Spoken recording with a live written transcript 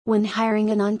When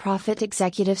hiring a nonprofit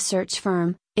executive search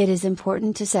firm, it is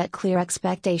important to set clear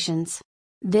expectations.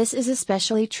 This is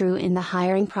especially true in the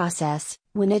hiring process,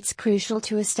 when it's crucial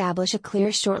to establish a clear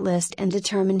shortlist and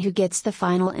determine who gets the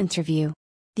final interview.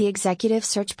 The executive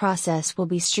search process will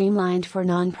be streamlined for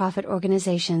nonprofit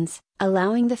organizations,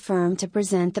 allowing the firm to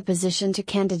present the position to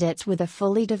candidates with a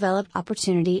fully developed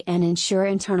opportunity and ensure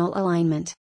internal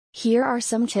alignment. Here are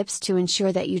some tips to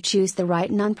ensure that you choose the right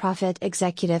nonprofit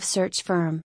executive search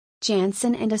firm.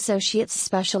 Janssen & Associates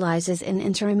specializes in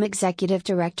interim executive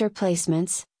director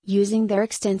placements, using their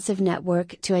extensive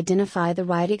network to identify the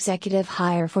right executive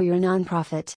hire for your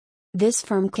nonprofit. This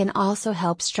firm can also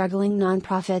help struggling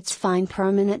nonprofits find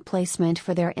permanent placement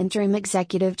for their interim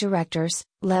executive directors,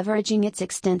 leveraging its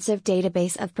extensive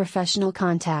database of professional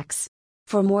contacts.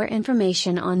 For more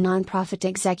information on nonprofit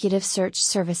executive search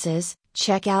services,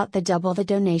 check out the Double the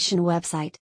Donation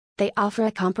website. They offer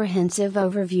a comprehensive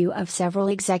overview of several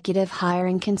executive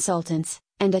hiring consultants,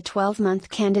 and a 12-month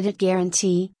candidate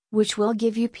guarantee, which will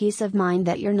give you peace of mind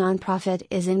that your nonprofit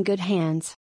is in good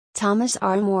hands. Thomas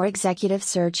R. Moore Executive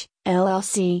Search,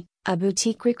 LLC, a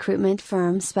boutique recruitment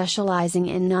firm specializing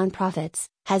in nonprofits,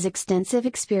 has extensive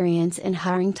experience in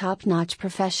hiring top-notch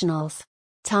professionals.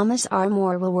 Thomas R.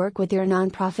 Moore will work with your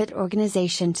nonprofit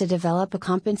organization to develop a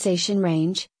compensation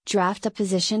range, draft a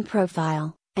position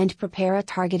profile, and prepare a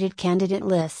targeted candidate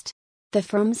list. The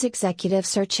firm's executive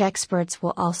search experts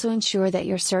will also ensure that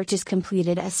your search is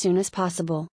completed as soon as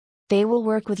possible. They will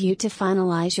work with you to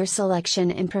finalize your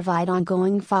selection and provide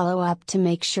ongoing follow-up to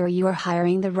make sure you are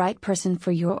hiring the right person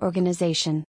for your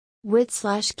organization.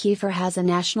 Witt/Kiefer has a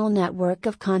national network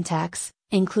of contacts,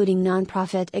 including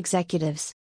nonprofit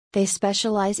executives. They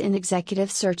specialize in executive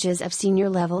searches of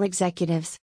senior-level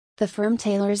executives. The firm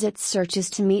tailors its searches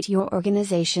to meet your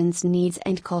organization's needs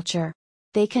and culture.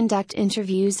 They conduct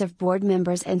interviews of board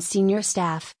members and senior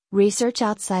staff, research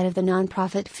outside of the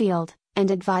nonprofit field, and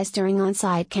advise during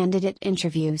on-site candidate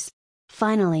interviews.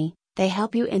 Finally, they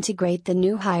help you integrate the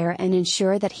new hire and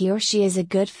ensure that he or she is a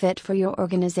good fit for your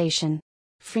organization.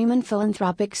 Freeman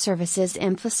Philanthropic Services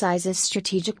emphasizes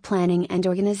strategic planning and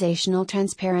organizational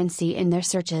transparency in their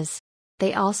searches.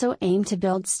 They also aim to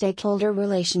build stakeholder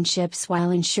relationships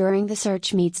while ensuring the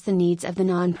search meets the needs of the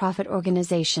nonprofit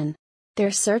organization.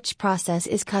 Their search process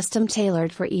is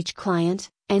custom-tailored for each client,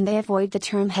 and they avoid the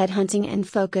term headhunting and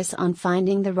focus on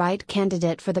finding the right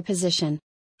candidate for the position.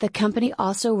 The company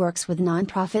also works with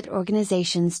nonprofit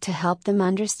organizations to help them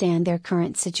understand their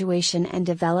current situation and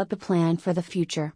develop a plan for the future.